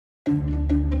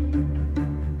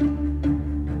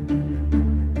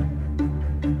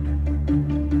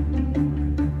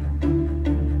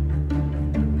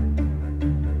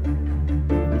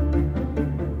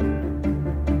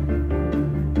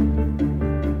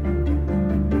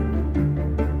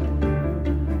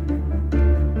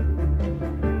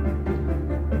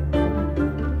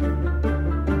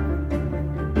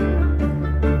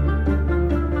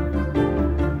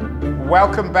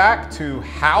Welcome back to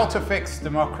How to Fix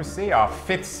Democracy, our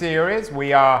 5th series.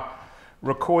 We are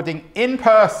recording in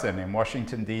person in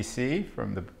Washington, D.C.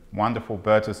 from the wonderful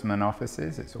Bertelsmann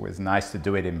offices. It's always nice to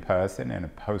do it in person in a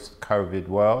post-COVID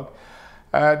world.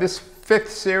 This 5th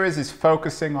series is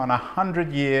focusing on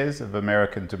 100 years of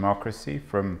American democracy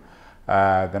from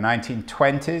the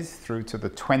 1920s through to the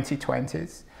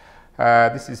 2020s.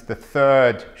 This is the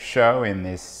 3rd show in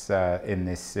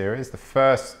this series. The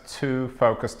first 2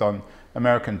 focused on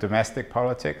American domestic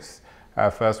politics.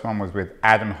 First one was with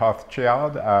Adam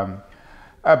Hochschild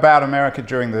about America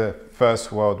during the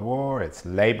First World War, its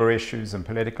labor issues and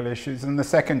political issues, and the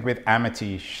second with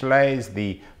Amity Shlaes,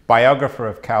 the biographer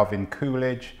of Calvin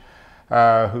Coolidge,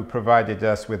 who provided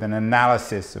us with an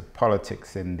analysis of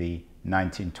politics in the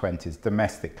 1920s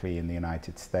domestically in the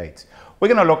United States. We're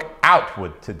going to look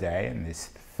outward today in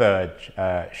this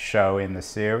 3rd show in the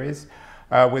series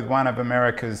with one of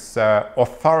America's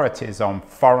authorities on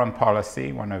foreign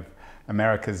policy, one of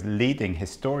America's leading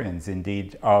historians,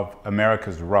 indeed, of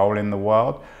America's role in the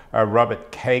world.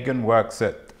 Robert Kagan works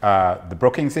at the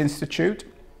Brookings Institute,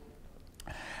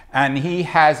 and he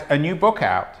has a new book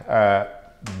out,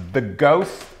 The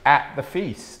Ghost at the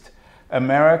Feast: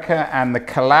 America and the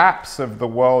Collapse of the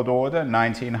World Order,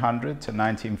 1900 to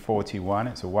 1941.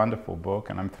 It's a wonderful book,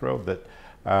 and I'm thrilled that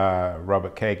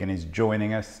Robert Kagan is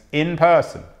joining us in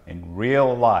person, in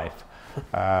real life.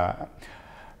 Bob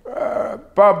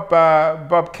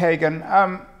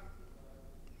Kagan,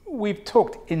 we've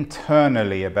talked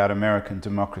internally about American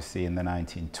democracy in the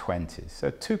 1920s. So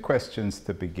 2 questions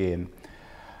to begin.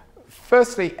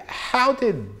 Firstly, how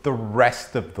did the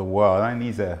rest of the world, and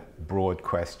these are broad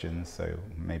questions, so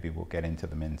maybe we'll get into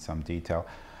them in some detail.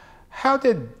 How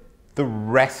did the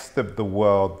rest of the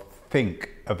world think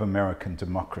of American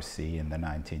democracy in the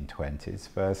 1920s,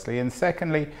 firstly? And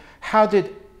secondly, how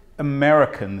did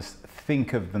Americans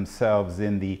think of themselves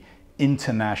in the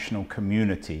international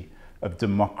community of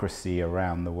democracy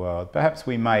around the world? Perhaps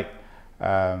we might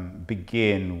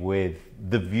begin with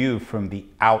the view from the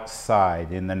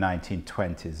outside in the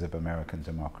 1920s of American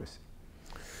democracy.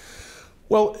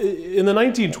 Well, in the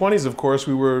 1920s, of course,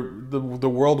 the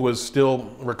world was still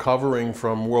recovering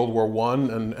from World War I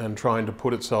and trying to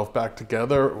put itself back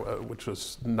together, which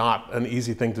was not an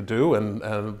easy thing to do.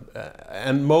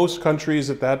 And most countries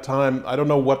at that time, I don't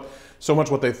know so much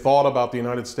what they thought about the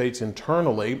United States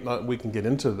internally. We can get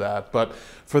into that, but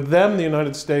for them, the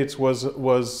United States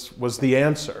was the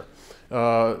answer.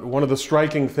 One of the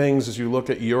striking things as you look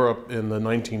at Europe in the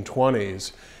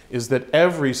 1920s is that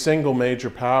every single major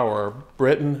power,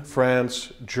 Britain,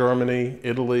 France, Germany,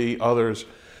 Italy, others,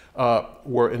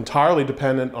 were entirely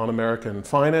dependent on American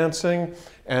financing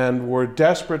and were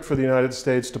desperate for the United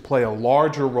States to play a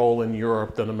larger role in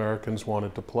Europe than Americans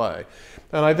wanted to play.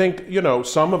 And I think,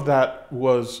 some of that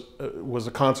was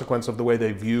a consequence of the way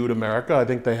they viewed America. I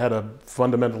think they had a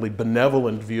fundamentally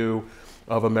benevolent view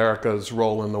of America's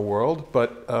role in the world,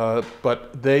 but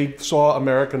they saw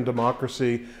American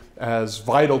democracy as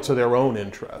vital to their own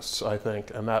interests, I think,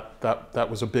 and that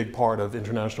was a big part of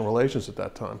international relations at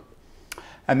that time.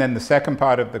 And then the second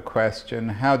part of the question,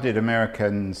 how did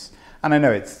Americans, and I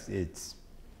know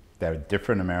there are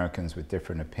different Americans with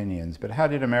different opinions, but how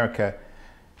did America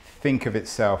think of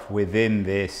itself within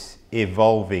this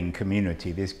evolving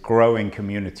community, this growing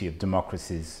community of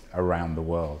democracies around the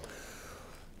world?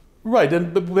 Right,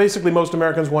 and basically most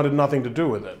Americans wanted nothing to do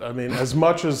with it. I mean, as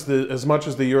much as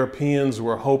the Europeans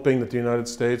were hoping that the United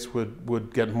States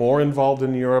would get more involved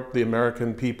in Europe, the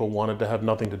American people wanted to have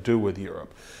nothing to do with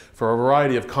Europe. For a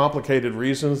variety of complicated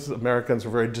reasons, Americans were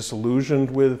very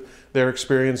disillusioned with their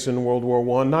experience in World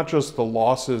War I, not just the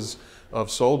losses of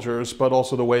soldiers, but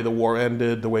also the way the war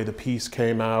ended, the way the peace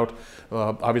came out.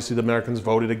 Obviously, the Americans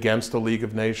voted against the League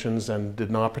of Nations and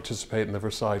did not participate in the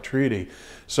Versailles Treaty.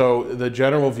 So the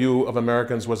general view of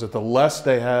Americans was that the less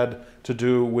they had to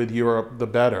do with Europe, the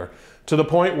better. To the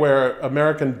point where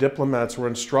American diplomats were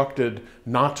instructed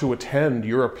not to attend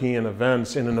European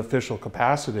events in an official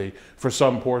capacity for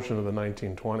some portion of the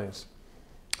 1920s.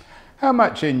 How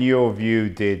much, in your view,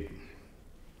 did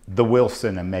the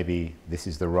Wilson, and maybe this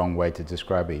is the wrong way to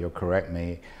describe it, you'll correct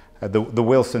me, the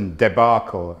Wilson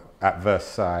debacle at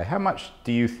Versailles, how much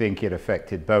do you think it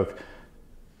affected both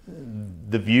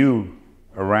the view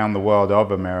around the world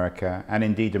of America, and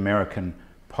indeed American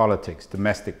politics,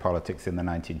 domestic politics in the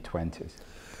 1920s?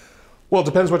 Well, it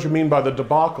depends what you mean by the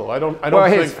debacle. I don't well,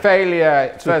 think his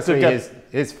failure, firstly,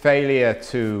 his failure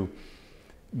to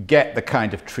get the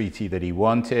kind of treaty that he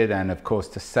wanted, and of course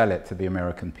to sell it to the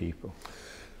American people.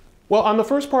 Well, on the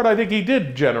first part, I think he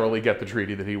did generally get the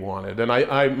treaty that he wanted. And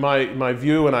my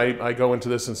view, and I go into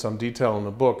this in some detail in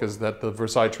the book, is that the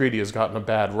Versailles Treaty has gotten a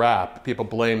bad rap. People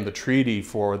blame the treaty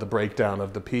for the breakdown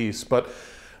of the peace. But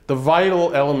the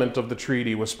vital element of the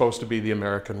treaty was supposed to be the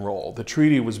American role. The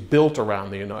treaty was built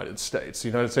around the United States. The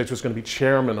United States was going to be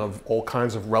chairman of all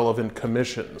kinds of relevant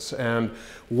commissions. And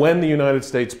when the United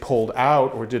States pulled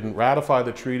out or didn't ratify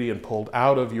the treaty and pulled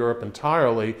out of Europe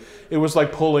entirely, it was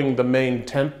like pulling the main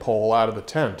tent pole out of the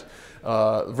tent.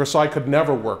 Versailles could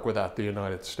never work without the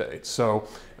United States. So,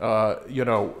 you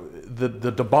know,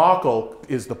 the debacle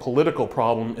is the political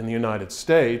problem in the United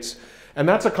States. And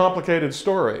that's a complicated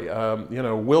story. You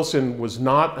know, Wilson was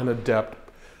not an adept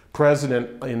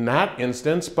president in that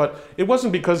instance, but it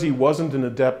wasn't because he wasn't an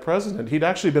adept president. He'd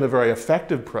actually been a very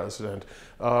effective president.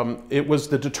 It was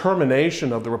the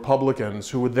determination of the Republicans,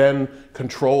 who had then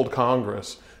controlled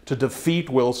Congress, to defeat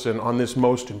Wilson on this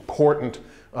most important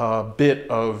bit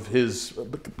of his,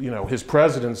 you know, his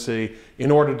presidency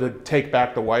in order to take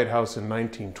back the White House in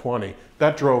 1920.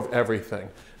 That drove everything.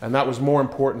 And that was more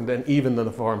important than even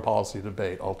the foreign policy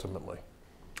debate, ultimately.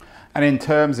 And in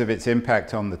terms of its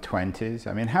impact on the 20s,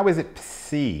 I mean, how was it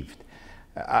perceived?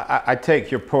 I take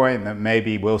your point that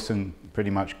maybe Wilson pretty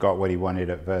much got what he wanted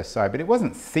at Versailles, but it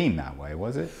wasn't seen that way,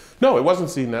 was it? No, it wasn't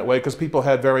seen that way because people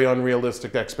had very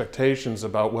unrealistic expectations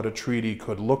about what a treaty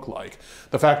could look like.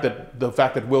 The fact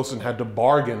that Wilson had to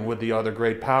bargain with the other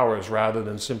great powers rather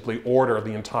than simply order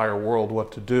the entire world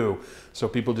what to do. So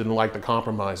people didn't like the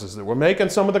compromises that were made, and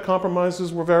some of the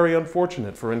compromises were very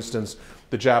unfortunate. For instance,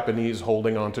 the Japanese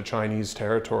holding on to Chinese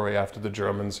territory after the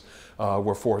Germans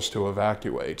were forced to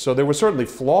evacuate. So there were certainly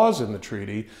flaws in the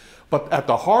treaty, but at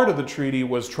the heart of the treaty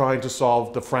was trying to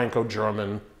solve the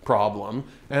Franco-German problem,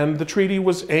 and the treaty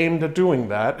was aimed at doing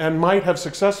that, and might have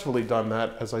successfully done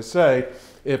that, as I say,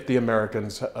 if the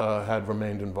Americans had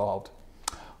remained involved.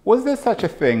 Was there such a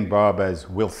thing, Bob, as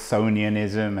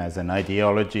Wilsonianism, as an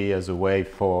ideology, as a way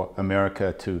for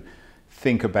America to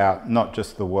think about not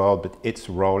just the world, but its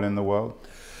role in the world?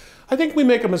 I think we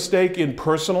make a mistake in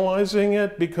personalizing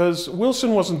it because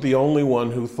Wilson wasn't the only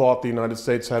one who thought the United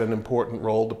States had an important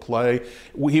role to play.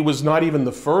 He was not even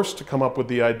the first to come up with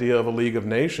the idea of a League of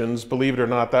Nations. Believe it or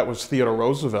not, that was Theodore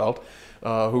Roosevelt,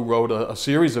 who wrote a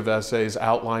series of essays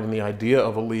outlining the idea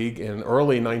of a league in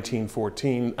early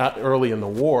 1914, early in the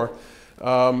war.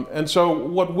 And so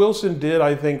what Wilson did,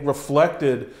 I think,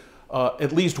 reflected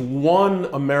at least one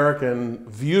American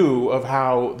view of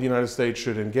how the United States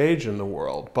should engage in the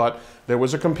world. But there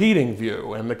was a competing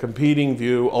view, and the competing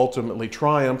view ultimately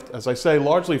triumphed, as I say,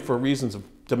 largely for reasons of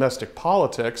domestic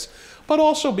politics, but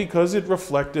also because it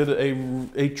reflected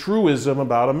a truism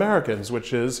about Americans,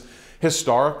 which is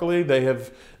historically they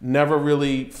have never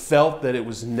really felt that it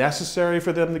was necessary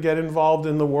for them to get involved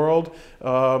in the world,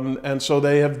 and so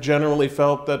they have generally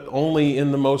felt that only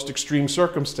in the most extreme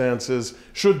circumstances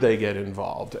should they get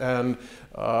involved. And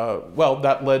well,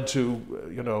 that led to,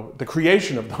 you know, the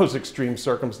creation of those extreme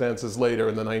circumstances later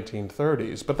in the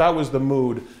 1930s. But that was the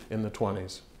mood in the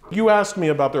 20s. You asked me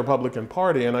about the Republican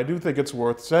Party, and I do think it's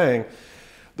worth saying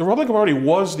the Republican Party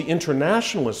was the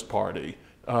internationalist party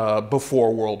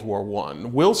before World War I.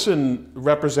 Wilson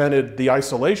represented the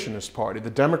isolationist party. The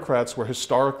Democrats were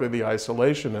historically the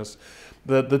isolationists.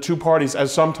 The two parties,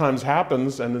 as sometimes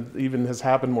happens, and even has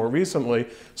happened more recently,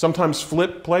 sometimes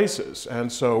flip places. And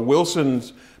so Wilson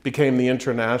became the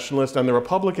internationalist, and the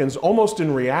Republicans, almost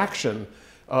in reaction,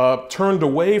 turned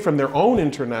away from their own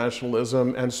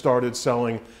internationalism and started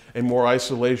selling a more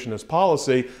isolationist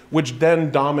policy, which then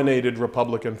dominated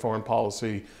Republican foreign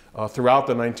policy throughout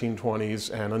the 1920s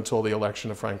and until the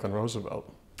election of Franklin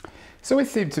Roosevelt. So it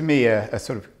seemed to me a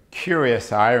sort of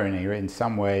curious irony, in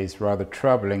some ways rather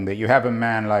troubling, that you have a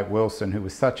man like Wilson who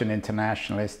was such an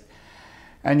internationalist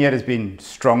and yet has been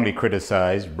strongly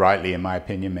criticized, rightly in my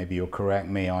opinion, maybe you'll correct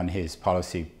me, on his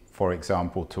policy, for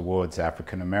example, towards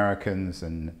African Americans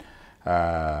and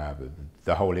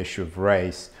the whole issue of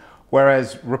race,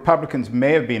 whereas Republicans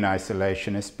may have been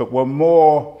isolationists but were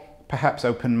more perhaps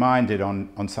open-minded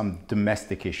on some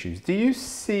domestic issues. Do you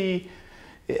see,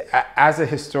 as a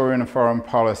historian of foreign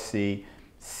policy,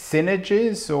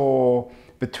 synergies or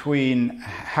between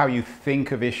how you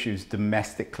think of issues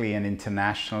domestically and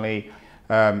internationally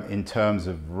in terms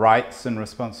of rights and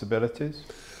responsibilities?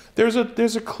 There's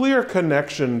a clear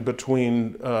connection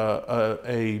between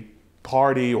a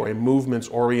party or a movement's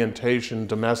orientation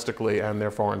domestically and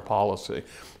their foreign policy.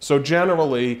 So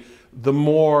generally, the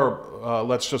more,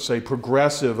 let's just say,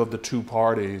 progressive of the two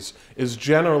parties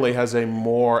generally has a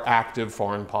more active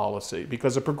foreign policy,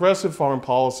 because a progressive foreign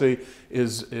policy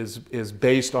is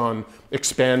based on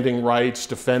expanding rights,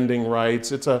 defending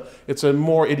rights. It's a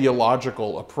more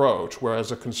ideological approach,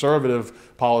 whereas a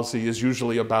conservative policy is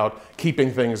usually about keeping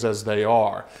things as they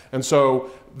are. And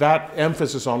so that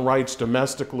emphasis on rights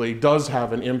domestically does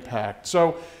have an impact.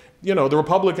 So, you know, the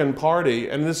Republican Party,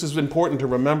 and this is important to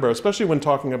remember, especially when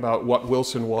talking about what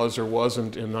Wilson was or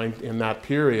wasn't in that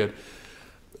period,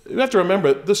 you have to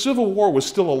remember the Civil War was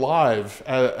still alive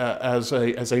as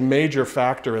a major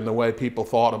factor in the way people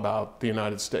thought about the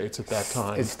United States at that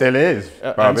time. It still is,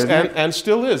 Bob, isn't it? And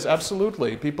still is,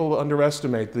 absolutely. People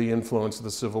underestimate the influence of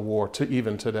the Civil War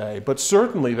even today, but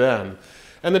certainly then.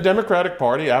 And the Democratic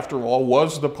Party, after all,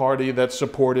 was the party that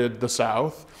supported the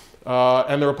South.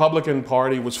 And the Republican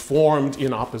Party was formed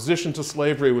in opposition to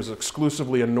slavery. It was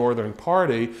exclusively a Northern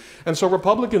party. And so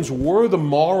Republicans were the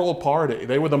moral party.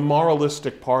 They were the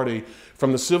moralistic party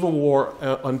from the Civil War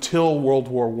until World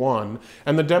War I.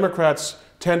 And the Democrats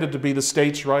tended to be the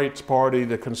states' rights party,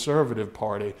 the conservative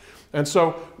party. And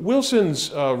so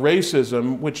Wilson's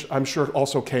racism, which I'm sure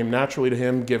also came naturally to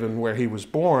him given where he was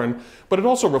born, but it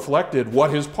also reflected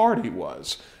what his party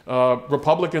was.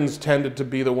 Republicans tended to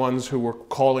be the ones who were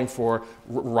calling for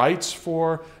rights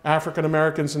for African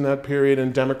Americans in that period,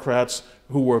 and Democrats,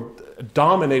 who were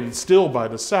dominated still by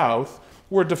the South,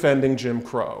 were defending Jim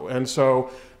Crow.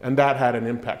 And that had an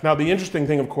impact. Now, the interesting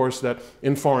thing, of course, that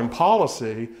in foreign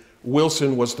policy,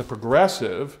 Wilson was the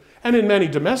progressive, and in many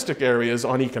domestic areas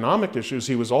on economic issues,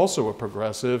 he was also a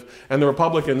progressive, and the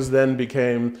Republicans then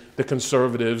became the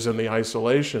conservatives and the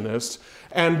isolationists,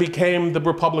 and became the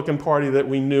Republican Party that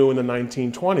we knew in the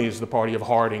 1920s, the party of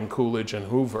Harding, Coolidge, and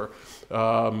Hoover.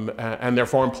 And their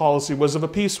foreign policy was of a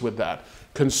piece with that.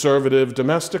 Conservative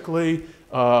domestically,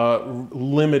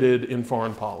 limited in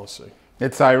foreign policy.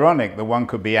 It's ironic that one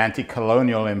could be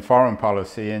anti-colonial in foreign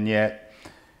policy and yet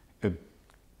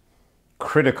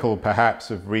critical,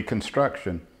 perhaps, of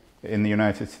Reconstruction in the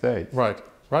United States. Right,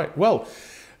 right. Well,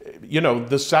 you know,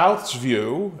 the South's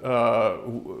view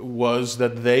was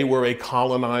that they were a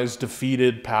colonized,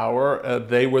 defeated power.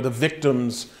 They were the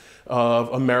victims of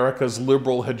America's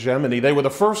liberal hegemony. They were the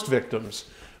first victims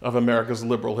of America's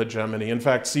liberal hegemony. In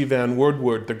fact, C. Vann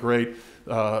Woodward, the great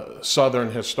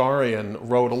Southern historian,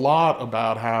 wrote a lot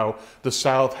about how the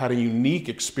South had a unique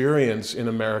experience in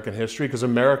American history, because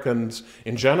Americans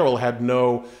in general had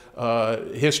no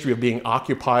history of being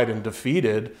occupied and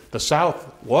defeated. The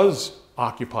South was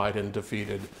occupied and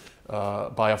defeated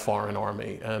by a foreign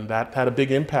army, and that had a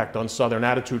big impact on Southern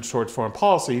attitudes towards foreign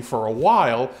policy for a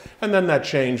while, and then that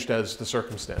changed as the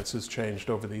circumstances changed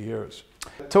over the years.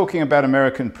 Talking about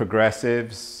American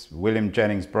progressives, William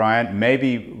Jennings Bryan,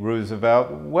 maybe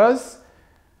Roosevelt,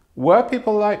 were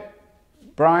people like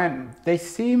Bryan, they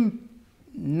seem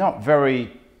not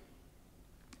very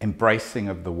embracing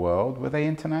of the world. Were they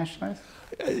internationalists?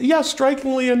 Yeah,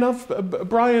 strikingly enough,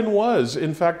 Bryan was.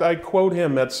 In fact, I quote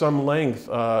him at some length,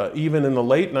 even in the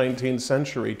late 19th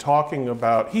century, talking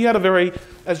about, he had a very,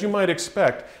 as you might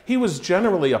expect, he was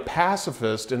generally a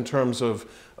pacifist in terms of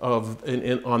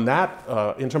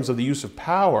in terms of the use of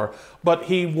power, but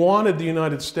he wanted the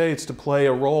United States to play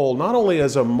a role not only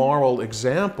as a moral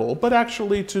example, but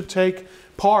actually to take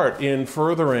part in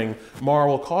furthering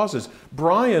moral causes.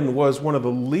 Bryan was one of the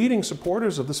leading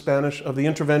supporters of the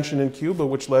intervention in Cuba,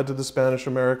 which led to the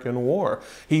Spanish-American War.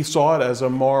 He saw it as a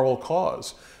moral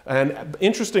cause. And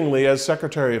interestingly, as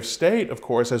Secretary of State, of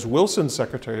course, as Wilson's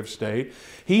Secretary of State,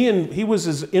 he was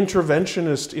as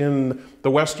interventionist in the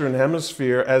Western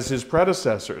Hemisphere as his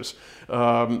predecessors.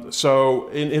 So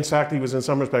in fact, he was in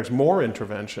some respects more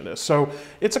interventionist. So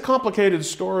it's a complicated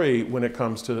story when it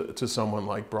comes to someone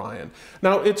like Bryan.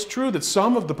 Now, it's true that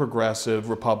some of the progressive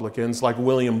Republicans, like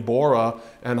William Borah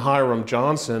and Hiram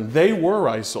Johnson, they were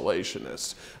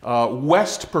isolationists.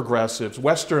 West progressives,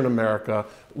 Western America,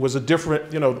 was a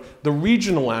different, you know, the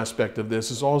regional aspect of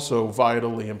this is also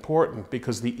vitally important,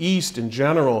 because the East in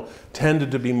general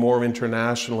tended to be more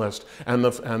internationalist, and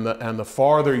the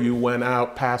farther you went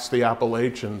out past the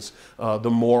Appalachians, the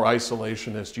more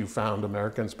isolationist you found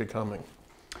Americans becoming.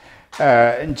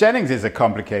 And Jennings is a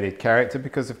complicated character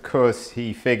because, of course,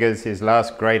 he figures his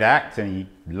last great act, and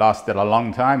he lasted a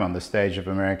long time on the stage of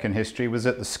American history, was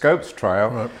at the Scopes trial,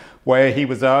 right, where he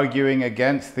was arguing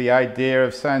against the idea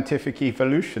of scientific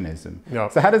evolutionism. Yeah.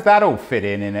 So how does that all fit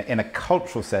in a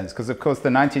cultural sense? Because, of course, the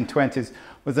 1920s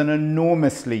was an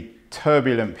enormously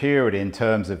turbulent period in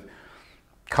terms of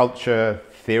culture,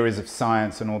 theories of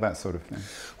science, and all that sort of thing.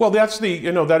 Well, that's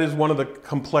that is one of the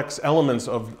complex elements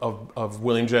of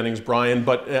William Jennings Bryan,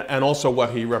 and also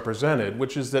what he represented,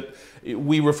 which is that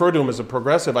we refer to him as a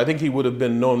progressive. I think he would have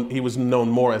been known, he was known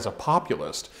more as a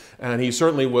populist, and he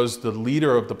certainly was the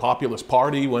leader of the Populist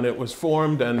Party when it was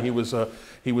formed, and he was a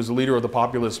leader of the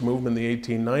populist movement in the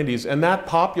 1890s, and that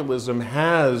populism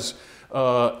has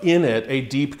in it a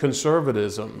deep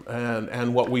conservatism,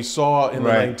 and what we saw in the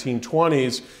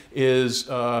 1920s is,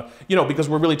 because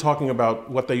we're really talking about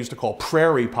what they used to call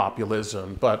prairie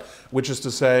populism, which is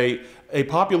to say a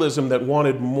populism that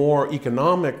wanted more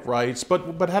economic rights,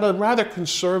 but had a rather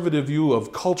conservative view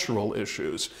of cultural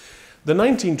issues. The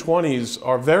 1920s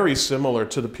are very similar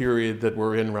to the period that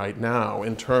we're in right now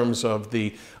in terms of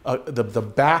the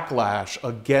backlash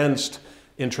against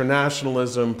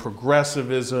internationalism,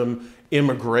 progressivism,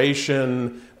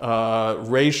 immigration,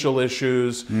 racial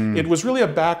issues. It was really a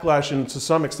backlash, and to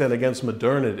some extent, against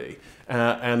modernity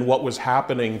and what was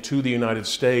happening to the United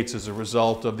States as a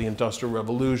result of the Industrial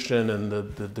Revolution and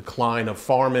the decline of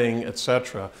farming,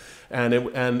 etc.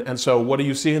 And so what do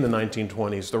you see in the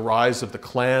 1920s? The rise of the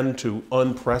Klan to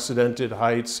unprecedented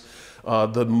heights,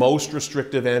 the most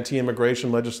restrictive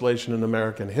anti-immigration legislation in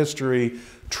American history,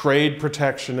 trade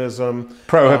protectionism.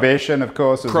 Prohibition, of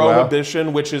course, as prohibition,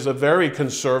 well. Which is a very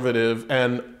conservative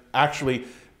and actually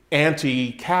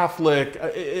anti-Catholic.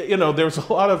 There's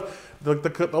a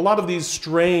lot of these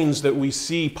strains that we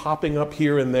see popping up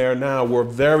here and there now were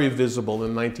very visible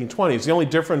in the 1920s. The only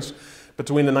difference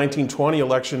between the 1920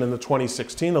 election and the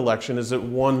 2016 election is that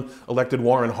one elected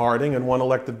Warren Harding and one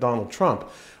elected Donald Trump.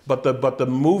 But the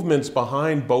movements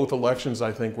behind both elections,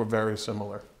 I think, were very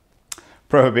similar.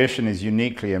 Prohibition is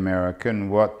uniquely American.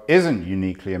 What isn't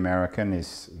uniquely American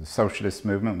is the socialist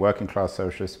movement, working class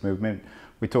socialist movement.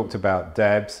 We talked about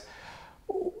Debs.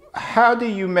 How do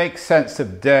you make sense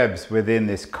of Debs within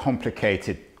this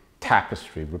complicated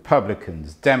tapestry?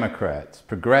 Republicans, Democrats,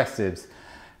 progressives,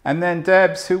 and then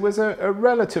Debs, who was a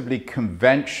relatively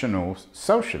conventional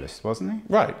socialist, wasn't he?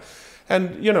 Right.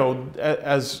 And,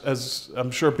 as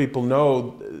I'm sure people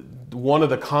know, one of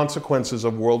the consequences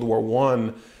of World War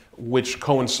I, which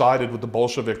coincided with the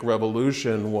Bolshevik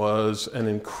Revolution, was an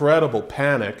incredible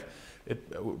panic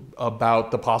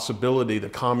about the possibility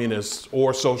that communists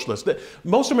or socialists,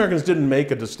 most Americans didn't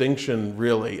make a distinction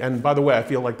really, and by the way, I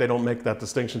feel like they don't make that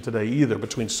distinction today either,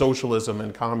 between socialism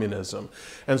and communism.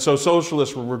 And so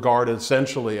socialists were regarded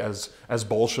essentially as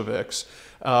Bolsheviks.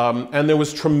 And there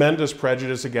was tremendous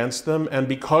prejudice against them, and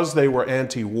because they were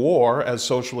anti-war, as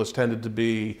socialists tended to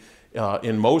be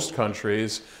in most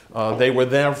countries, they were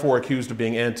therefore accused of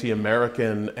being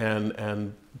anti-American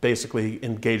and basically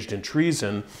engaged in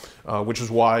treason, which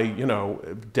is why,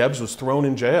 Debs was thrown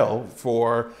in jail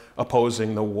for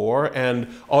opposing the war, and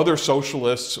other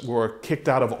socialists were kicked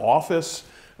out of office.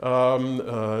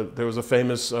 There was a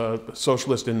famous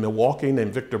socialist in Milwaukee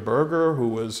named Victor Berger who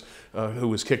was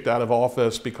kicked out of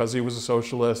office because he was a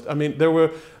socialist. I mean,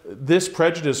 this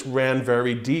prejudice ran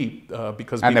very deep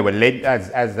because there were,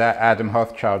 as that Adam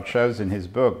Hochschild shows in his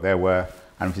book, there were,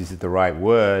 I don't know if this is the right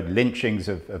word, lynchings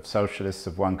of socialists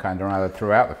of one kind or another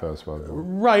throughout the First World War.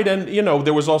 Right, and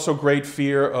there was also great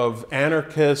fear of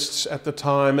anarchists at the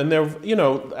time, and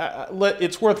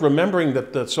it's worth remembering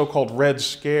that the so-called Red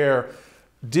Scare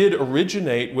did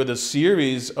originate with a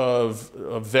series of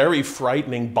very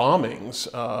frightening bombings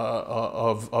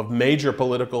of major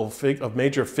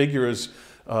major figures,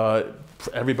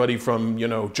 everybody from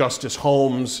Justice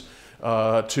Holmes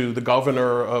to the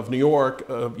governor of New York,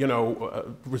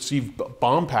 received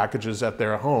bomb packages at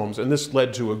their homes, and this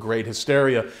led to a great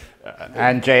hysteria.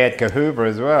 And J. Edgar Hoover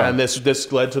as well. And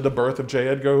this led to the birth of J.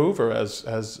 Edgar Hoover,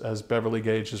 as Beverly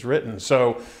Gage has written.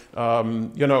 So,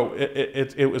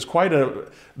 it was quite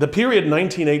the period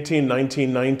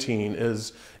 1918-1919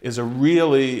 is a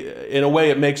really, in a way,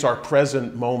 it makes our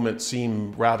present moment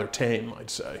seem rather tame,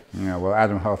 I'd say. Yeah, well,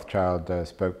 Adam Hochschild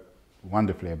spoke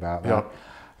wonderfully about that.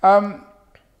 Yeah.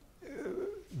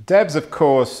 Debs, of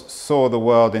course, saw the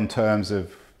world in terms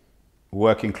of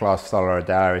working class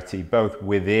solidarity, both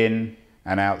within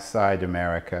and outside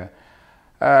America.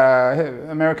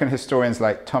 American historians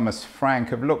like Thomas Frank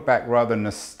have looked back rather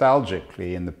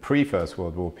nostalgically in the pre-First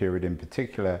World War period in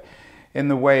particular, in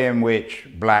the way in which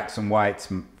blacks and whites,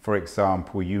 for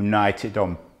example, united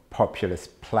on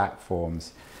populist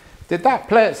platforms. Did that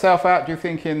play itself out, do you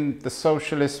think, in the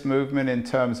socialist movement in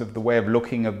terms of the way of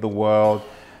looking at the world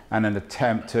and an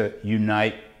attempt to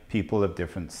unite people of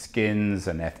different skins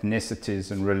and ethnicities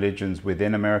and religions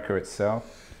within America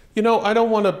itself? You know, I don't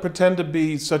want to pretend to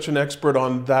be such an expert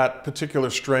on that particular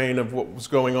strain of what was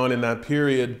going on in that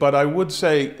period, but I would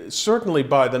say certainly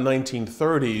by the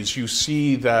 1930s, you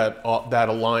see that that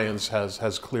alliance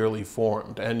has clearly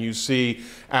formed, and you see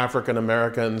African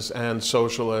Americans and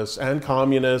socialists and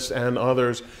communists and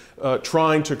others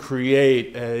trying to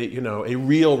create a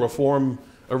real reform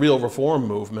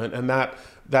movement, and that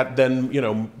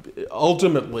then,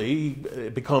 ultimately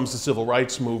it becomes the civil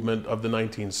rights movement of the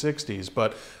 1960s.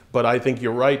 But I think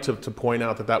you're right to point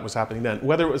out that was happening then.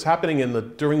 Whether it was happening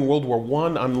during World War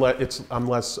I, I'm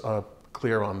less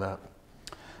clear on that.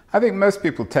 I think most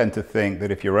people tend to think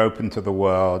that if you're open to the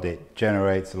world, it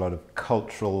generates a lot of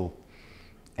cultural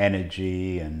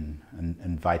energy and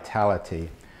vitality.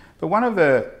 But one of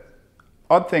the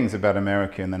odd things about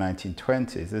America in the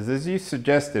 1920s is, as you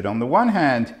suggested, on the one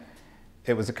hand,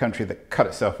 it was a country that cut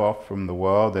itself off from the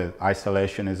world.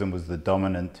 Isolationism was the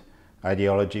dominant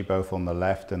ideology, both on the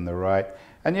left and the right.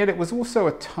 And yet it was also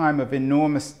a time of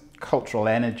enormous cultural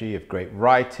energy, of great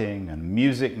writing and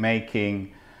music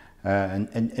making,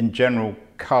 and general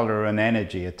color and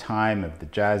energy, a time of the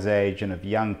jazz age and of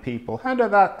young people. How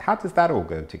does that all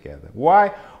go together?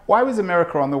 Why was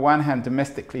America, on the one hand,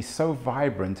 domestically so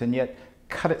vibrant and yet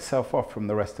cut itself off from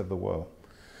the rest of the world?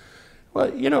 Well,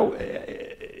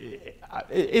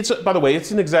 by the way,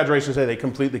 it's an exaggeration to say they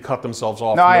completely cut themselves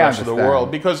off from the rest of the world,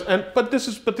 but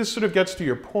this sort of gets to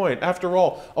your point. After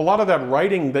all, a lot of that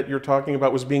writing that you're talking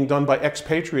about was being done by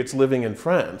expatriates living in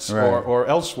France, right, or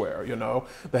elsewhere.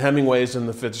 The Hemingways and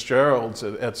the Fitzgeralds,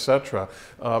 etc.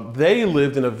 They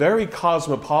lived in a very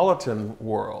cosmopolitan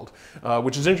world,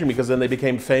 which is interesting because then they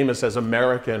became famous as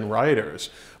American writers.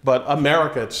 But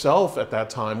America itself at that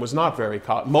time was not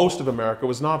most of America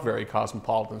was not very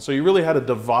cosmopolitan. So you really had a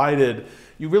divided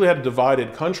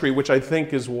country, which I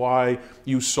think is why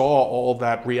you saw all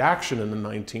that reaction in the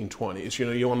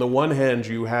 1920s. On the one hand,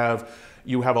 you have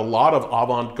a lot of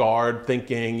avant-garde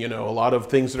thinking, a lot of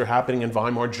things that are happening in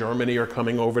Weimar Germany are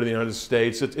coming over to the United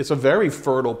States. It's a very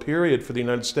fertile period for the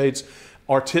United States.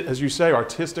 As you say,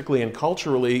 artistically and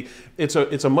culturally, it's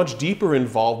a much deeper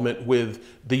involvement with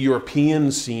the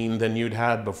European scene than you'd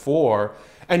had before.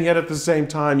 And yet at the same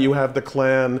time, you have the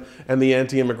Klan and the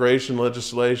anti-immigration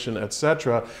legislation,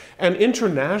 etc. And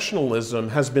internationalism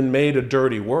has been made a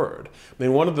dirty word. I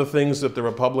mean, one of the things that the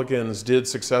Republicans did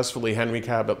successfully, Henry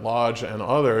Cabot Lodge and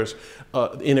others,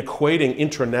 in equating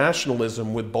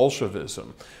internationalism with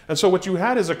Bolshevism. And so what you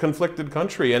had is a conflicted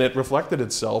country, and it reflected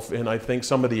itself in, I think,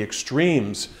 some of the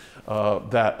extremes of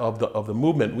the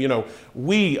movement.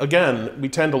 We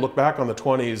tend to look back on the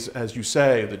 20s, as you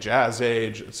say, the jazz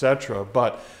age, etc.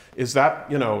 But is that,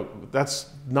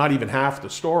 that's not even half the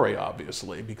story,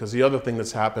 obviously, because the other thing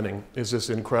that's happening is this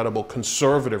incredible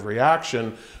conservative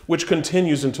reaction, which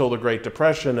continues until the Great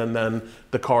Depression, and then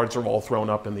the cards are all thrown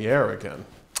up in the air again.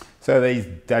 So these,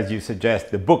 as you suggest,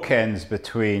 the bookends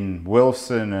between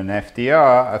Wilson and FDR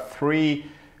are three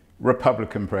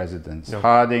Republican presidents, yep.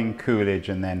 Harding, Coolidge,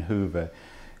 and then Hoover.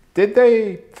 Did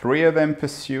three of them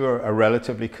pursue a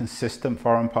relatively consistent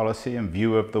foreign policy and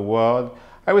view of the world?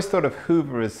 I always thought of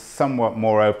Hoover as somewhat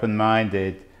more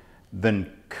open-minded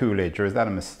than Coolidge, or is that a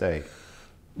mistake?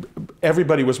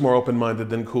 Everybody was more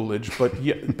open-minded than Coolidge,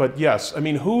 but yes. I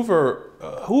mean, Hoover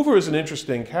is an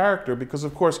interesting character because,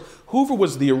 of course, Hoover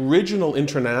was the original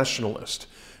internationalist.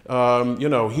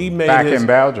 He made in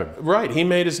Belgium. Right. He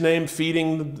made his name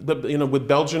feeding with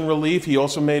Belgian relief. He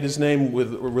also made his name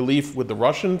with relief with the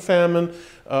Russian famine.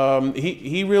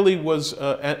 He really was,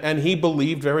 and he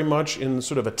believed very much in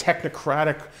sort of a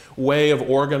technocratic way of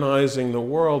organizing the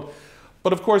world.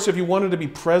 But of course, if you wanted to be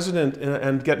president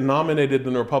and get nominated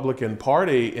in the Republican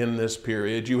Party in this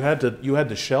period, you had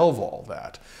to shelve all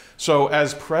that. So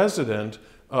as president,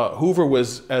 Hoover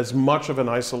was as much of an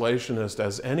isolationist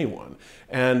as anyone.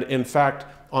 And in fact,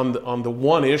 on the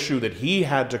one issue that he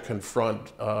had to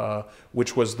confront,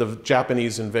 which was the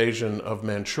Japanese invasion of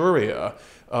Manchuria,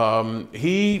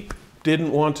 he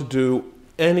didn't want to do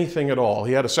anything at all.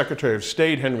 He had a Secretary of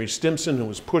State, Henry Stimson, who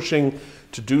was pushing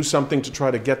to do something to try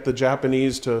to get the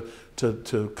Japanese to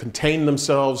contain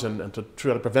themselves and to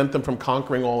try to prevent them from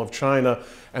conquering all of China,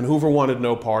 and Hoover wanted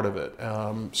no part of it.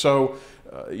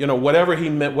 Whatever he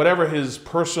meant, whatever his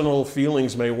personal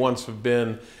feelings may once have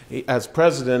been, as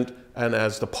president and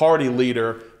as the party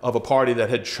leader of a party that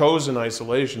had chosen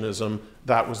isolationism,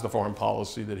 that was the foreign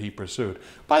policy that he pursued.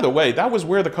 By the way, that was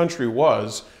where the country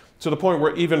was, to the point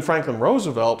where even Franklin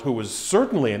Roosevelt, who was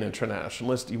certainly an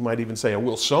internationalist, you might even say a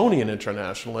Wilsonian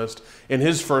internationalist, in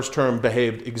his first term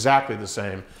behaved exactly the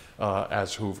same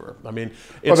as Hoover. I mean,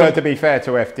 although to be fair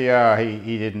to FDR,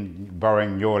 he didn't,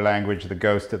 borrowing your language, the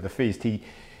ghost at the feast.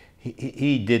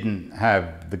 he didn't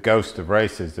have the ghost of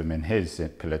racism in his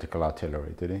political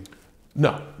artillery, did he?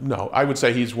 No, no. I would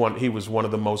say he was one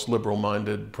of the most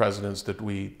liberal-minded presidents that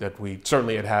we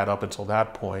certainly had up until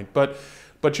that point.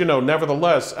 But you know,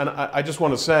 nevertheless, and I just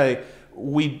want to say,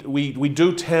 we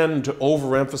do tend to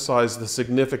overemphasize the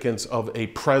significance of a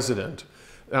president.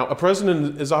 Now, a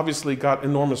president has obviously got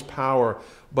enormous power,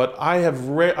 but I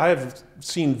have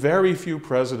seen very few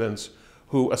presidents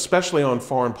who, especially on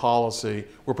foreign policy,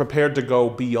 were prepared to go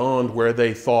beyond where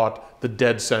they thought the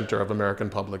dead center of American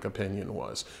public opinion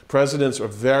was. Presidents are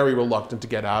very reluctant to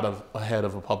get ahead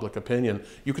of a public opinion.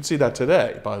 You could see that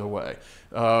today, by the way.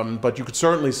 But you could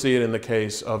certainly see it in the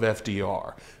case of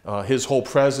FDR. His whole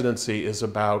presidency is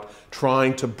about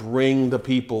trying to bring the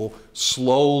people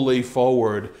slowly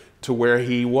forward to where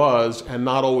he was and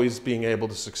not always being able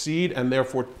to succeed, and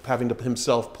therefore having to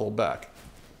himself pull back.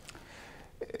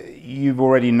 You've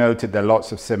already noted there are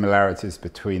lots of similarities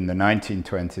between the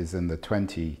 1920s and the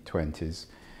 2020s.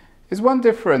 Is one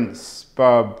difference,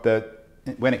 Bob, that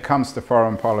when it comes to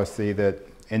foreign policy, that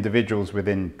individuals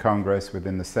within Congress,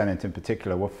 within the Senate in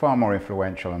particular, were far more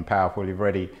influential and powerful? You've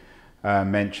already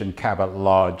mentioned Cabot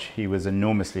Lodge. He was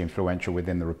enormously influential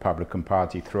within the Republican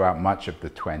Party throughout much of the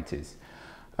 20s.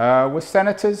 Were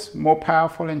senators more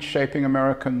powerful in shaping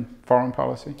American foreign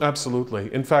policy?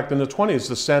 Absolutely. In fact, in the 20s,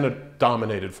 the Senate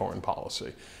dominated foreign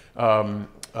policy.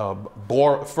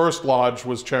 First Lodge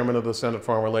was chairman of the Senate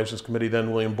Foreign Relations Committee,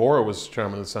 then William Borah was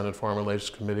chairman of the Senate Foreign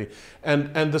Relations Committee.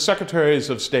 And the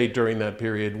secretaries of state during that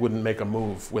period wouldn't make a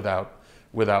move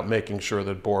without making sure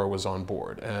that Borah was on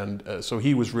board. And so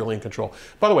he was really in control.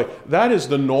 By the way, that is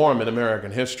the norm in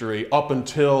American history up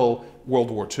until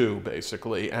World War II,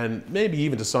 basically, and maybe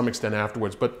even to some extent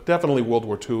afterwards, but definitely World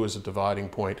War II is a dividing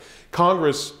point.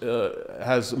 Congress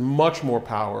has much more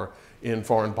power in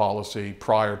foreign policy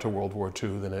prior to World War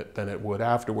II than it would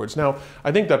afterwards. Now,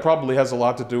 I think that probably has a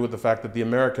lot to do with the fact that the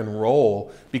American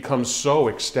role becomes so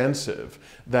extensive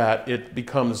that it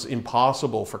becomes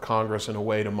impossible for Congress in a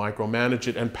way to micromanage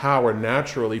it, and power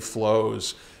naturally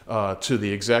flows to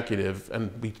the executive,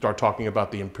 and we start talking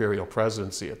about the imperial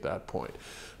presidency at that point.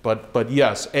 But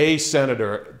yes, a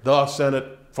senator, the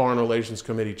Senate Foreign Relations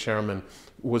Committee chairman,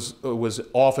 was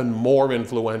often more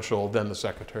influential than the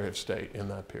Secretary of State in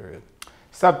that period.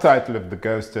 Subtitle of the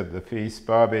Ghost of the Feast,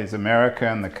 Bob, is America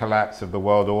and the Collapse of the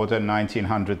World Order,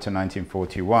 1900 to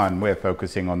 1941. We're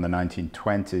focusing on the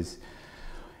 1920s.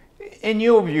 In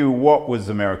your view, what was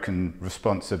American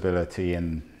responsibility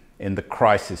in the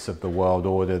crisis of the world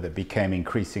order that became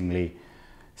increasingly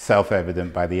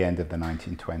self-evident by the end of the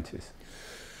 1920s?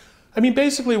 I mean,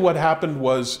 basically what happened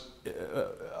was,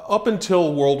 up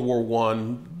until World War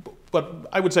I, but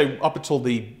I would say up until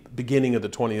the beginning of the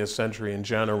 20th century in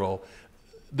general,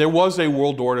 there was a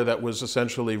world order that was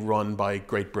essentially run by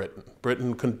Great Britain.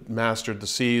 Britain mastered the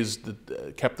seas,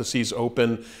 kept the seas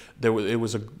open. It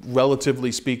was a,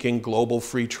 relatively speaking, global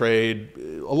free trade.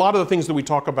 A lot of the things that we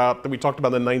talked about in the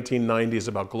 1990s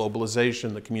about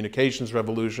globalization, the communications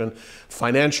revolution,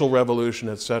 financial revolution,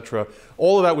 etc.,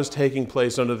 all of that was taking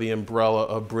place under the umbrella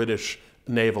of British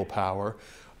naval power.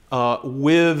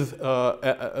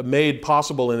 Made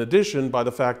possible in addition by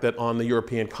the fact that on the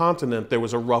European continent there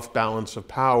was a rough balance of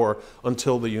power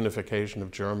until the unification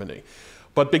of Germany.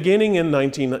 But beginning in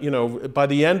by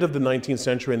the end of the 19th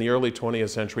century and the early 20th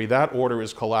century, that order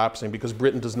is collapsing because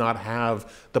Britain does not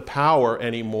have the power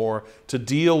anymore to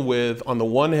deal with, on the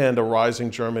one hand, a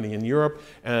rising Germany in Europe,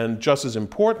 and just as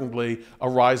importantly, a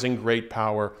rising great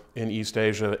power in East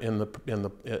Asia,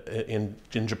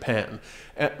 in Japan.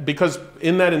 Because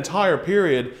in that entire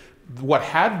period, what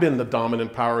had been the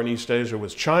dominant power in East Asia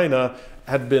was China,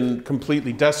 had been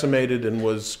completely decimated and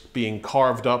was being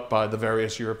carved up by the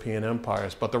various European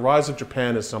empires. But the rise of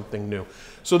Japan is something new.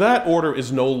 So that order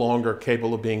is no longer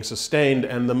capable of being sustained,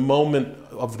 and the moment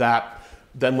of that,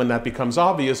 then when that becomes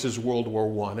obvious, is World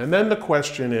War I. And then the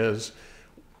question is,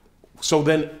 so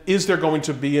then is there going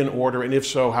to be an order, and if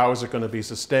so, how is it going to be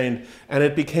sustained? And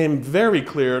it became very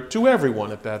clear to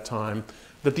everyone at that time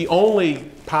that the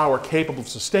only power capable of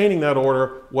sustaining that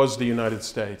order was the United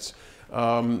States.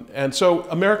 And so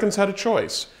Americans had a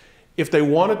choice. If they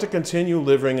wanted to continue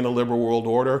living in a liberal world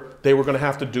order, they were going to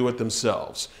have to do it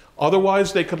themselves.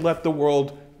 Otherwise, they could let the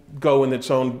world go in its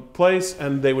own place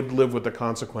and they would live with the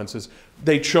consequences.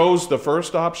 They chose the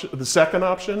first option, the second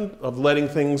option of letting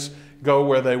things go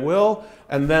where they will.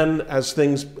 And then as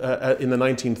things in the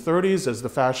 1930s, as the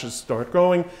fascists start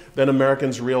going, then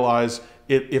Americans realize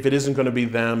if it isn't going to be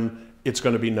them, it's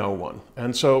going to be no one.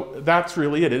 And so that's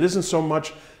really it. It isn't so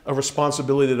much a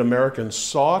responsibility that Americans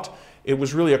sought. It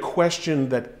was really a question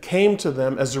that came to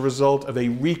them as a result of a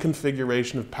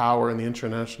reconfiguration of power in the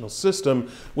international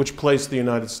system, which placed the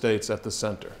United States at the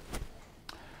center.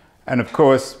 And of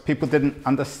course, people didn't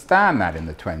understand that in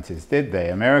the 20s, did they?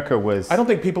 America was... I don't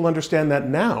think people understand that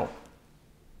now.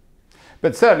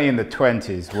 But certainly in the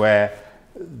 20s, where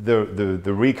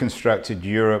the reconstructed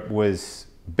Europe was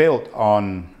built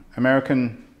on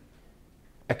American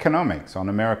economics, on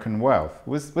American wealth.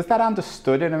 Was that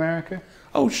understood in America?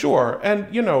 Oh, sure.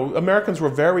 And, you know, Americans were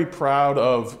very proud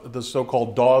of the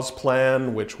so-called Dawes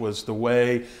Plan, which was the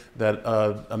way that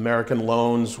American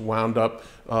loans wound up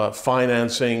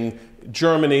financing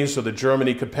Germany so that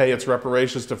Germany could pay its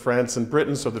reparations to France and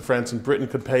Britain, so that France and Britain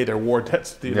could pay their war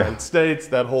debts to the United States,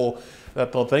 that whole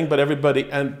thing.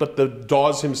 But the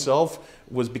Dawes himself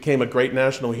became a great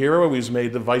national hero. He was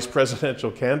made the vice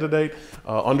presidential candidate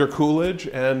under Coolidge,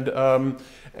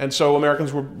 and so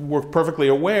Americans were perfectly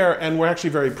aware and were actually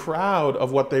very proud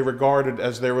of what they regarded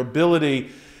as their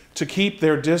ability to keep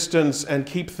their distance and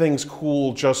keep things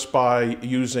cool just by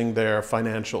using their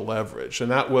financial leverage.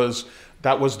 And that was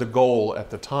the goal at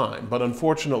the time. But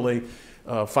unfortunately,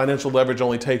 financial leverage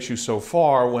only takes you so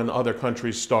far when other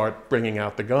countries start bringing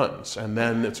out the guns. And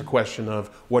then it's a question of,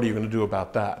 what are you going to do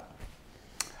about that?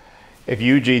 If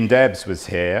Eugene Debs was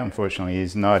here, unfortunately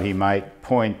he's not, he might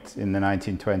point in the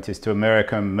 1920s to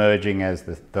America emerging as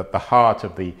the heart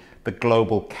of the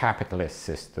global capitalist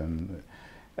system.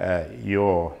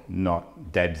 You're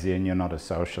not Debsian, you're not a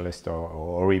socialist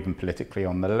or even politically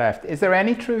on the left. Is there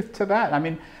any truth to that? I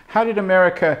mean, how did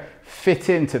America fit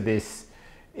into this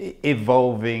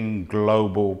evolving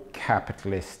global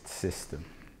capitalist system?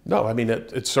 No, I mean,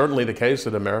 it's certainly the case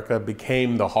that America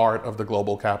became the heart of the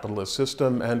global capitalist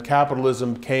system, and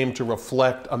capitalism came to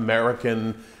reflect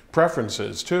American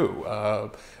preferences too.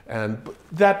 And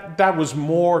that was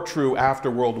more true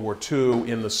after World War II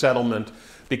in the settlement,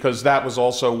 because that was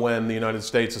also when the United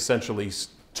States essentially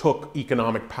took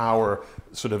economic power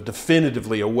sort of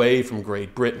definitively away from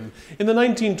Great Britain. In the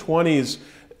 1920s,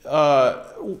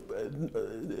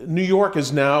 New York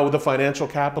is now the financial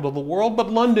capital of the world,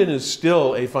 but London is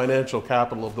still a financial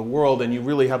capital of the world, and you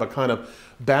really have a kind of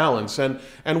balance. And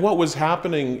what was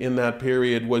happening in that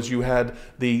period was you had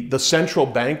the central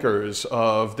bankers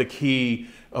of the key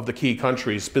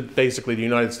countries, basically the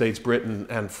United States, Britain,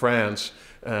 and France,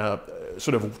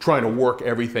 sort of trying to work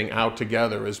everything out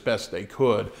together as best they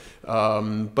could.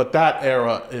 But that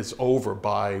era is over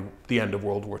by the end of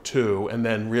World War II, and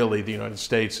then really the United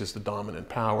States is the dominant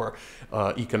power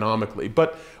economically.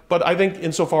 But I think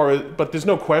but there's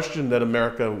no question that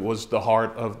America was the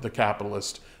heart of the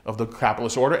capitalist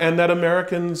order, and that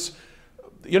Americans,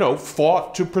 you know,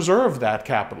 fought to preserve that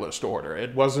capitalist order.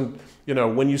 It wasn't, you know,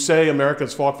 when you say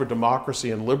Americans fought for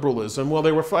democracy and liberalism, well,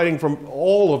 they were fighting from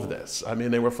all of this. I mean,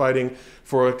 they were fighting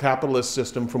for a capitalist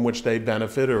system from which they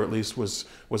benefit, or at least was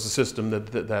a system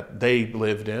that they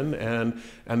lived in, and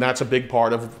that's a big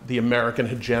part of the American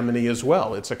hegemony as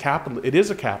well. It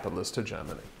is a capitalist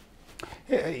hegemony.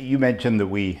 You mentioned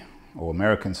that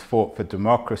Americans fought for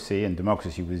democracy, and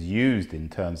democracy was used in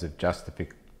terms of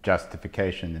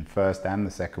justification in First and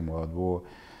the Second World War.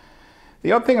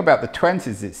 The odd thing about the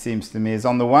 20s, it seems to me, is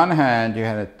on the one hand you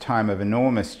had a time of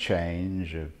enormous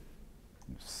change, of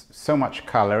so much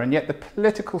colour, and yet the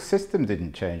political system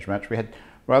didn't change much. We had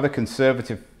rather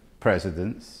conservative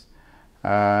presidents.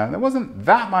 There wasn't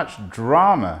that much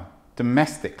drama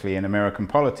domestically in American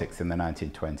politics in the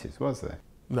 1920s, was there?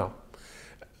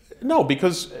 No,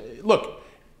 because, look,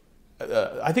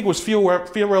 I think it was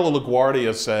Fiorello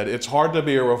LaGuardia said, it's hard to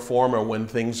be a reformer when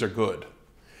things are good.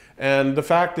 And the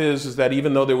fact is that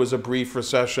even though there was a brief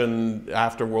recession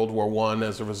after World War I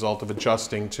as a result of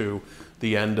adjusting to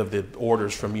the end of the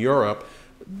orders from Europe,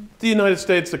 the United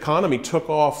States economy took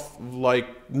off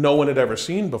like no one had ever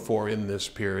seen before in this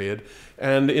period.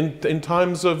 And in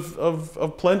times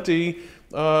of plenty,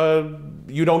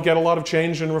 you don't get a lot of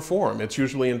change and reform. It's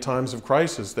usually in times of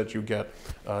crisis that you get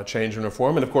change and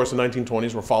reform. And of course, the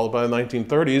 1920s were followed by the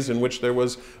 1930s, in which there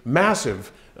was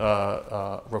massive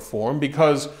reform,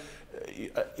 because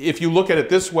if you look at it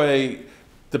this way,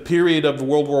 the period of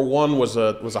World War I was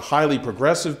a highly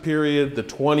progressive period. The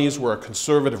 20s were a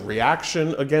conservative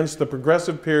reaction against the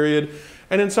progressive period.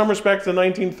 And in some respects, the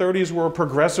 1930s were a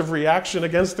progressive reaction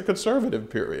against the conservative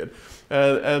period.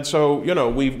 And so, you know,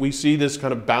 we see this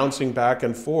kind of bouncing back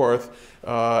and forth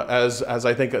as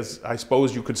I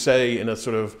suppose you could say, in a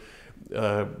sort of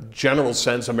general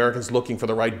sense, Americans looking for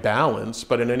the right balance.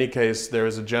 But in any case, there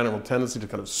is a general tendency to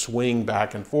kind of swing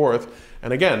back and forth.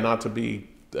 And again, not to be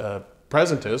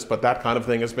presentist, but that kind of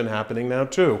thing has been happening now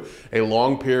too. A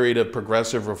long period of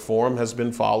progressive reform has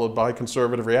been followed by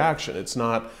conservative reaction. It's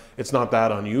not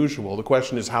that unusual. The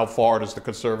question is, how far does the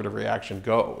conservative reaction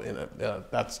go?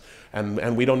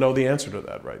 And we don't know the answer to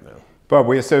that right now. Bob,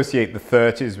 we associate the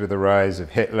 30s with the rise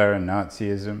of Hitler and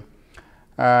Nazism,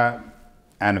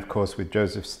 and of course with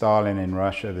Joseph Stalin in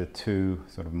Russia, the two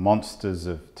sort of monsters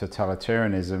of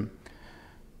totalitarianism.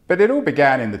 But it all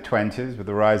began in the 20s with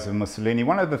the rise of Mussolini.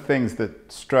 One of the things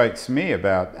that strikes me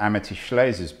about Amity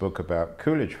Shlaes's book about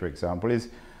Coolidge, for example, is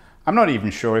I'm not even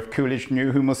sure if Coolidge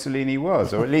knew who Mussolini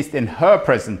was, or at least in her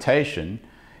presentation,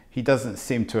 he doesn't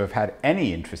seem to have had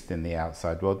any interest in the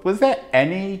outside world. Was there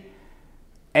anyone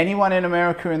in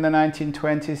America in the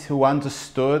 1920s who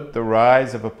understood the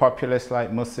rise of a populist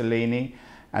like Mussolini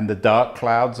and the dark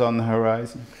clouds on the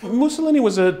horizon? Mussolini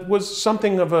was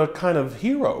something of a kind of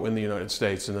hero in the United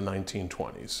States in the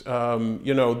 1920s.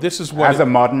 You know, this is what... As a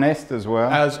modernist as well?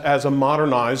 As a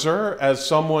modernizer, as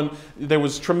someone... There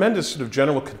was tremendous sort of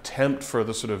general contempt for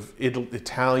the sort of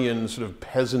Italian sort of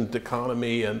peasant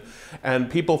economy,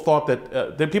 and people thought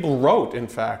that people wrote, in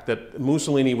fact, that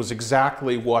Mussolini was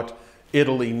exactly what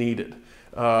Italy needed.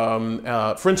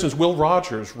 For instance, Will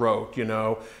Rogers wrote, you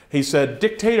know, he said,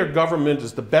 dictator government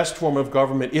is the best form of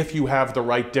government if you have the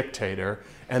right dictator,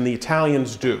 and the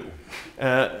Italians do.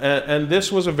 And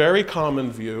this was a very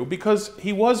common view because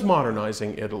he was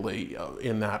modernizing Italy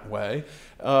in that way.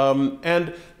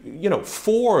 And, you know,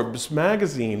 Forbes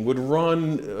magazine would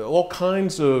run all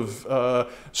kinds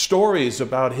of stories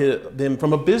about him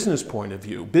from a business point of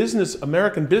view.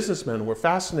 American businessmen were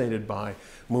fascinated by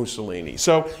Mussolini.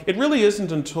 So it really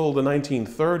isn't until the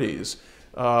 1930s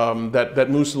that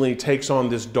Mussolini takes on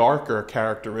this darker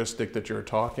characteristic that you're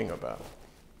talking about.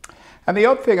 And the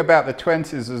odd thing about the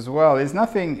 20s as well is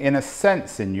nothing, in a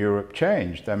sense, in Europe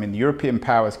changed. I mean, the European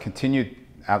powers continued,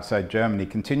 outside Germany,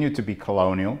 continued to be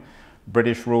colonial.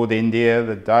 British ruled India,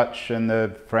 the Dutch and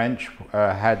the French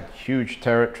had huge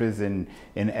territories in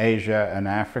Asia and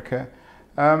Africa.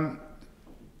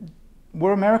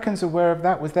 Were Americans aware of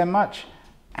that? Was there much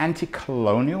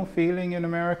anti-colonial feeling in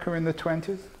America in the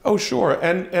 20s? Oh, sure.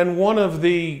 And one of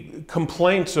the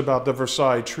complaints about the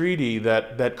Versailles Treaty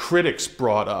that critics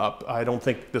brought up, I don't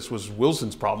think this was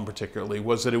Wilson's problem particularly,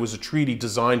 was that it was a treaty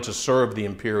designed to serve the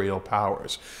imperial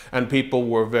powers. And people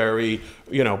were very,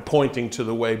 you know, pointing to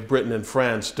the way Britain and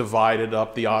France divided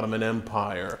up the Ottoman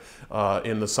Empire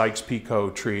in the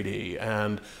Sykes-Picot Treaty.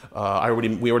 And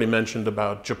we already mentioned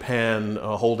about Japan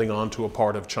holding on to a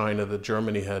part of China that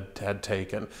Germany had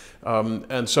taken.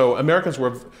 And so Americans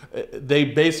were,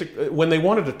 when they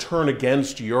wanted to turn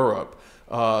against Europe,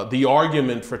 the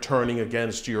argument for turning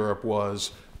against Europe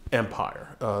was empire,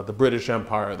 the British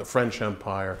Empire, the French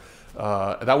Empire.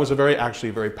 That was actually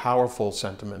a very powerful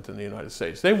sentiment in the United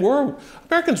States.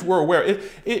 Americans were aware.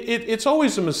 It's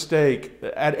always a mistake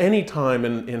at any time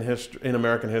in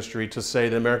American history to say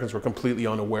that Americans were completely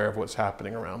unaware of what's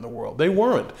happening around the world. They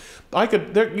weren't.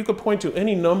 You could point to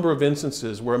any number of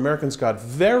instances where Americans got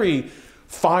very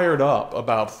fired up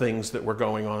about things that were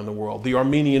going on in the world. The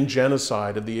Armenian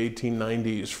genocide of the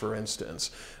 1890s, for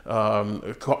instance,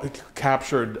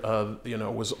 captured, you know,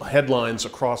 was headlines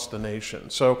across the nation.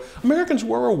 So Americans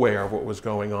were aware of what was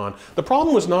going on. The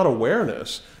problem was not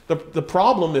awareness. The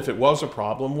problem, if it was a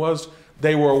problem, was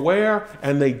they were aware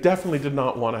and they definitely did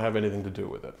not want to have anything to do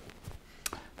with it.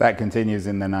 That continues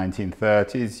in the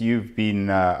 1930s. You've been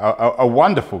a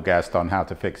wonderful guest on How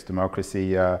to Fix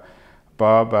Democracy,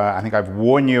 Bob. I think I've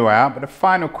worn you out, but a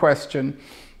final question.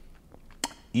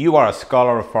 You are a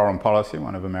scholar of foreign policy,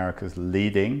 one of America's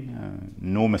leading,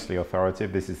 enormously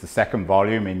authoritative. This is the second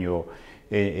volume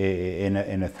in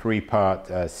a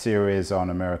three-part series on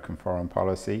American foreign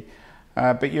policy.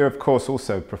 But you're, of course,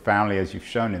 also profoundly, as you've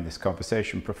shown in this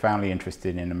conversation, profoundly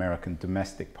interested in American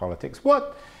domestic politics.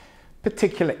 What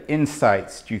particular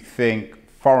insights do you think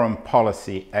foreign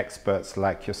policy experts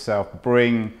like yourself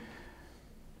bring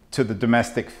to the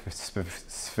domestic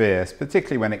spheres,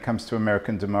 particularly when it comes to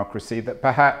American democracy, that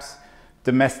perhaps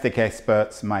domestic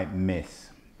experts might miss?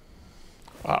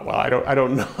 Well, I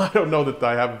don't know. I don't know that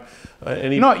I have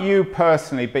any. Not you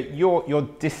personally, but your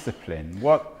discipline.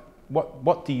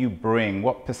 What do you bring?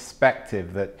 What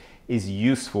perspective that is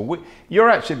useful? You're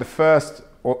actually the first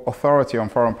authority on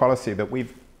foreign policy that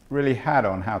we've really had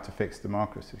on how to fix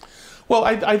democracy? Well,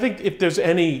 I think if there's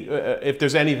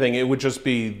anything, it would just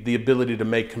be the ability to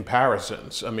make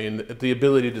comparisons. I mean, the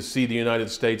ability to see the United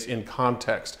States in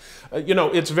context. You know,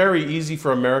 it's very easy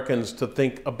for Americans to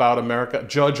think about America,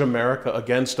 judge America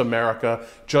against American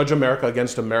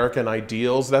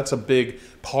ideals. That's a big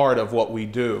part of what we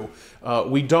do.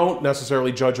 We don't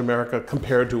necessarily judge America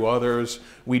compared to others.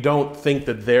 We don't think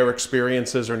that their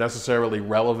experiences are necessarily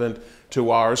relevant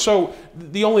to ours. So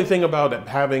the only thing about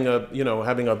having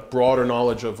a broader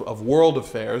knowledge of world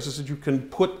affairs is that you can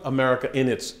put America in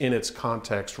its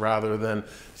context rather than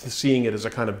seeing it as a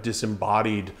kind of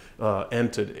disembodied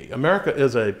entity.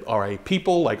 America are a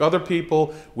people like other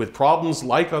people with problems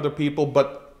like other people,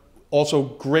 but also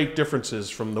great differences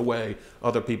from the way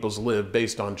other peoples live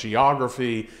based on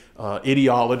geography,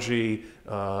 ideology,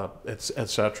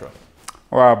 etc.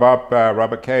 Well,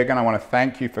 Robert Kagan, I want to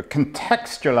thank you for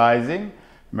contextualizing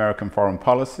American foreign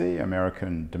policy,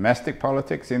 American domestic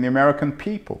politics, and the American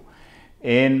people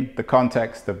in the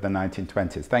context of the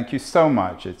 1920s. Thank you so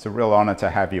much. It's a real honor to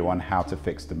have you on How to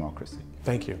Fix Democracy.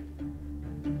 Thank you.